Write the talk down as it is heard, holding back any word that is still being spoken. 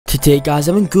Today guys,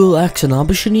 I'm in Ghoul X and I'll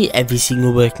be showing you every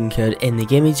single working code in the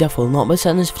game. Therefore not miss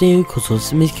out on this video because all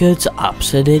some of these codes are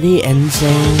absolutely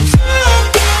insane.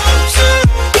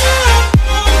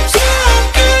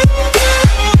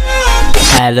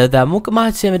 Hello there, and welcome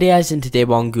back to the video guys, and today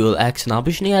we're on Ghoul X and I'll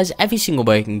be showing you guys every single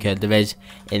working code there is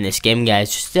in this game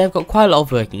guys. Just today I've got quite a lot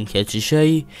of working codes to show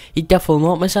you. You definitely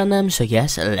won't miss out on them, so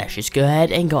yes, let's just go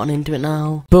ahead and get on into it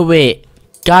now. But wait,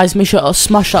 guys, make sure to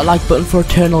smash that like button for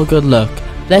eternal good luck.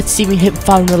 Let's see if we hit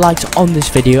 500 likes on this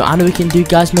video, and we can do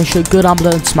guys, make sure to go down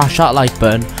below and smash that like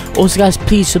button. Also guys,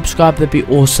 please subscribe, that'd be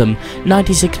awesome.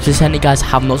 96% of you guys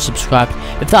have not subscribed.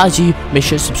 If that is you, make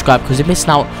sure to subscribe because you're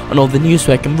missing out on all the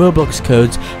newswork and Roblox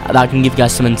codes that can give you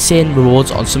guys some insane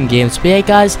rewards on some games. But yeah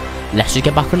guys, let's just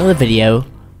get back onto the video.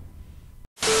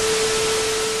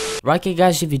 Right okay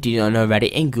guys, if you do not know already,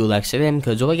 in Ghoul X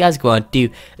codes, all you guys going to do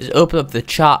is open up the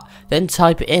chat, then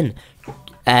type in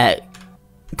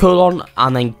colon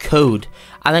and then code,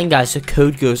 and then guys the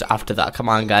code goes after that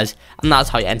command guys, and that's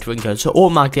how you enter in code. So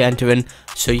automatically enter in,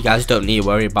 so you guys don't need to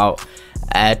worry about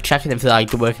checking if they're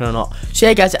working or not. So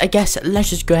yeah guys, I guess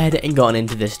let's just go ahead and go on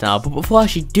into this now. But before I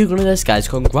actually do go into this guys,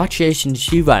 congratulations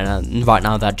to you right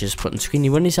now that just put on screen,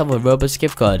 you won yourself a Roblox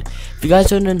gift card. If you guys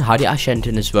don't know how do you actually enter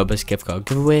in this Roblox gift card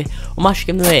giveaway, I'm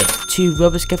actually giving away 2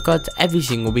 Roblox gift cards every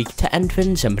single week. To enter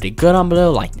in, somebody go down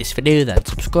below, like this video, then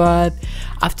subscribe.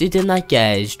 After you did that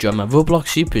guys, join my Roblox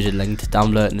Super, is linked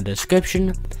down below in the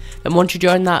description. Then once you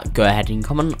join that, go ahead and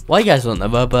comment why you guys want the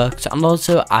Roblox, and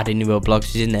also add any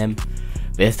Robloxes in them.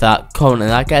 With that, comment on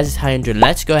that guys, it's 100.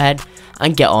 Let's go ahead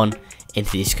and get on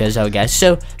into these codes out guys.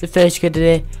 So the first code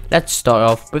today, let's start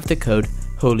off with the code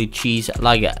holy cheese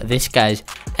like this guys.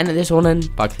 Enter this one in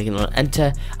by clicking on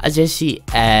enter. As you see,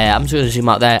 I'm just going to zoom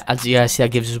out there. As you guys see,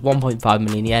 that gives us 1.5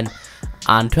 million yen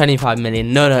and 25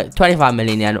 million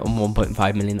yen and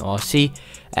 1.5 million RC.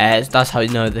 So that's how you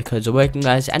know the codes are working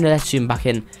guys. And let's zoom back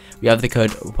in. We have the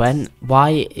code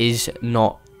why is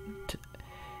not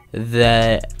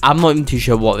I'm not even too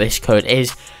sure what this code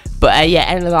is, but yeah,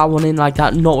 enter that one in like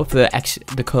that, not with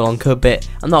the colon code bit,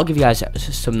 and that'll give you guys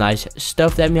some nice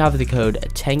stuff. Then we have the code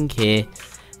 10k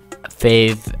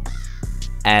fave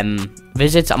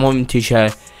visits. I'm not even too sure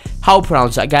how to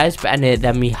pronounce that guys, but anyway,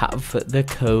 then we have the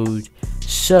code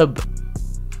sub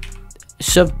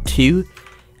 2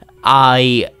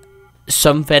 I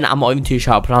something. I'm not even too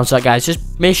sure how to pronounce that guys.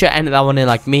 Just make sure to enter that one in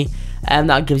like me, and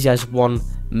that gives you guys 1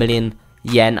 million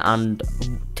yen and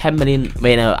 10 million.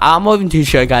 Wait, no, I'm not even too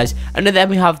sure guys. And then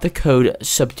we have the code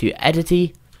sub 2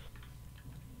 edity.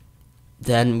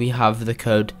 Then we have the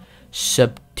code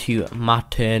sub 2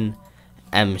 matern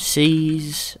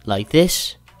MCs like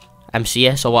this,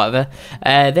 MCS or whatever.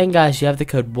 Then guys, you have the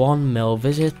code 1 mil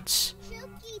visits.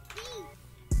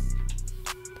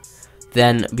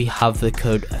 Then we have the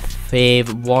code fave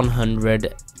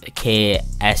 100k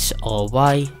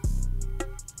SRY.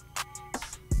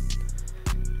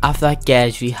 After that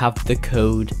guys, we have the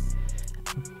code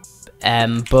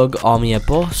bug army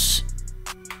boss.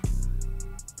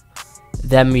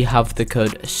 Then we have the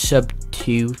code sub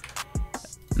 2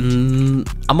 I'm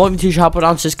not even too sure how to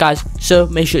pronounce this guys, so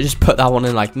make sure to just put that one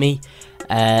in like me.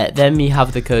 Then we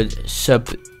have the code sub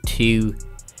 2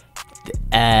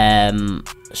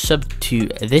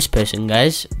 this person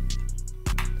guys.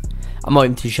 I'm not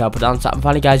even too sure how to pronounce that. And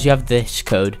finally guys, you have this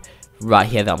code right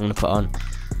here that I'm going to put on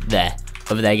there,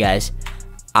 over there guys.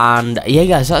 And yeah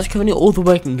guys, that's currently all the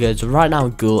working codes right now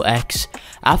in Ghoul X.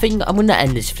 I think I'm going to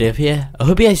end this video here. I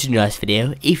hope you guys enjoyed this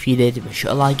video. If you did, make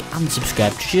sure to like and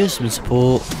subscribe to show some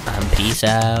support, and peace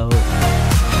out.